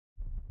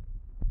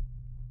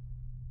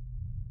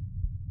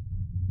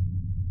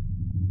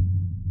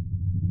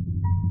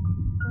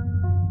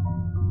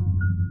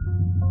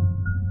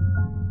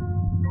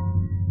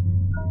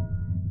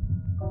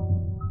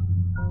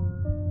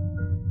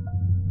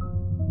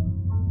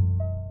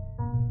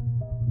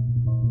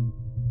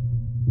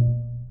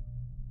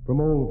From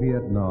old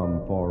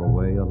Vietnam far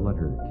away, a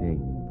letter came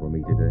for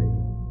me today.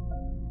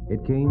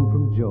 It came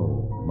from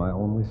Joe, my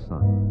only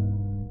son,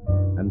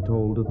 and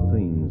told of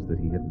things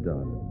that he had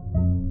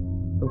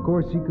done. Of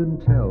course, he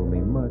couldn't tell me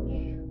much,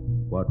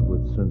 what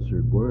with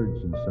censored words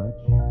and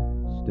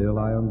such. Still,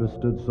 I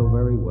understood so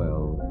very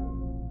well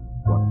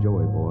what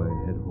Joey Boy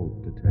had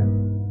hoped to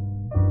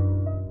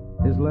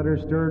tell. His letter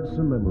stirred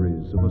some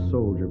memories of a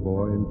soldier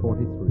boy in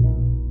 43.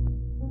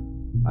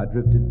 I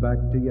drifted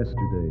back to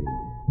yesterday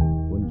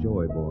when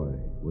Joey Boy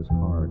was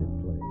hard at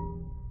play.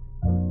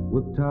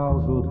 With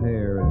tousled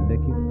hair and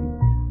naked feet,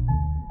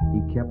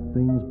 he kept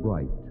things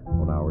bright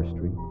on our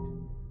street.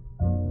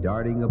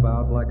 Darting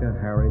about like a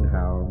harried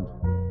hound,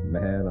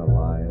 man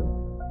alive,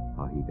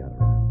 how he got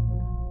around.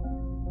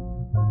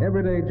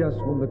 Every day just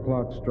when the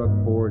clock struck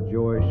 4,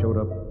 Joey showed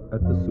up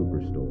at the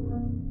superstore,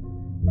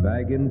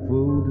 bagging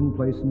food and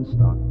placing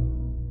stock.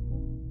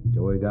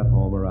 Joey got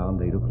home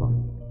around 8 o'clock.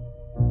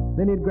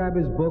 Then he'd grab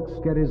his books,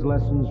 get his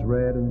lessons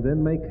read, and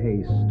then make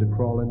haste to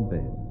crawl in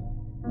bed.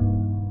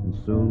 And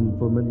soon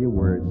familiar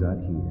words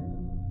I'd hear,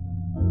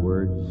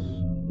 words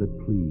that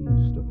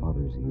pleased a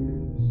father's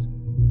ears.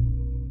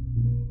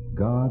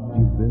 God,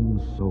 you've been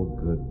so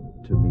good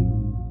to me.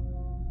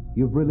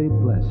 You've really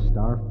blessed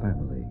our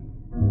family.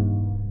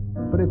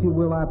 But if you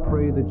will, I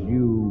pray that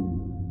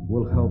you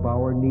will help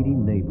our needy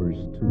neighbors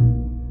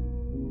too.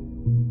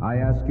 I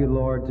ask you,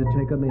 Lord, to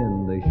take them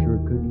in. They sure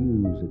could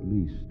use at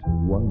least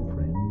one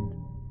friend.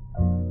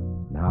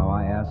 Now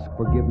I ask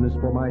forgiveness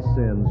for my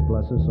sins.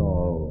 Bless us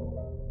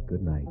all.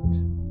 Good night.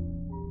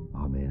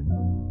 Amen.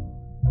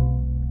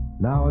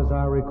 Now as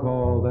I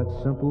recall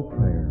that simple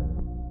prayer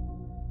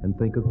and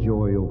think of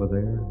Joy over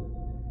there,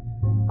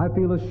 I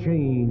feel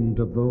ashamed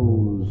of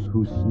those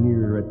who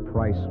sneer at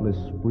priceless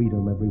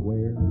freedom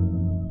everywhere.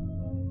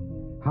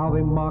 How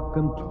they mock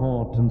and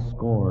taunt and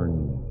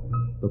scorn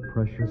the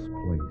precious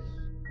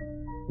place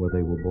where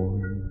they were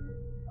born.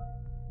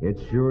 It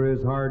sure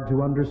is hard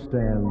to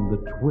understand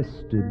the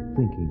twisted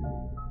thinking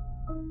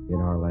in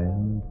our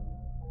land.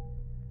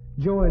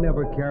 Joey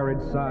never carried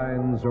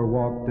signs or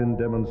walked in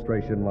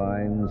demonstration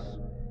lines.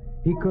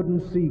 He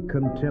couldn't see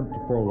contempt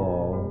for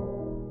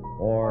law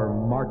or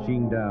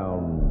marching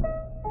down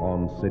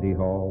on City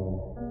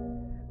Hall.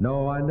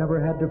 No, I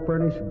never had to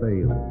furnish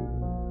bail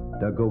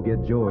to go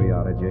get Joey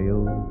out of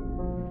jail.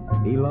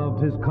 He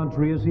loved his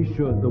country as he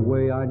should, the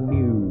way I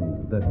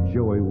knew that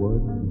Joey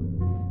would.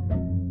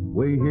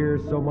 We hear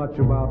so much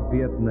about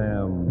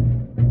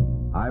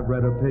Vietnam. I've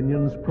read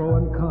opinions pro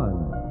and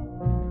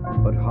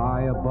con, but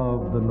high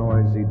above the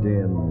noisy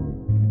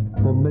din,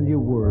 familiar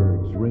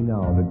words ring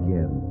out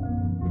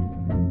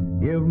again.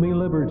 Give me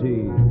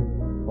liberty,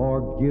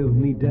 or give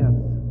me death.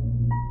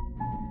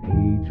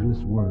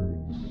 Ageless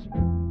words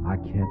I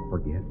can't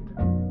forget.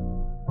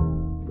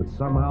 But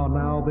somehow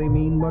now they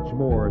mean much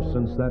more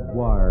since that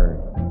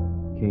wire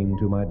came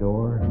to my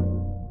door.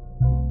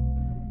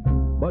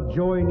 But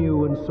Joey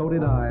knew, and so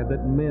did I,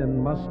 that men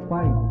must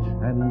fight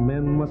and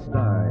men must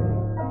die,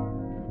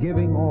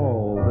 giving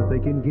all that they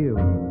can give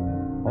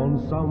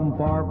on some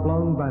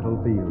far-flung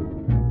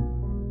battlefield.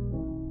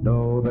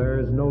 No,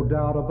 there's no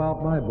doubt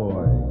about my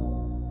boy.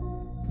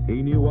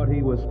 He knew what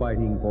he was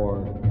fighting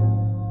for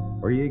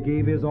he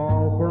gave his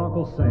all for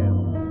Uncle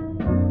Sam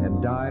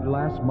and died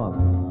last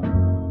month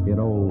in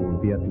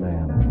old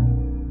Vietnam.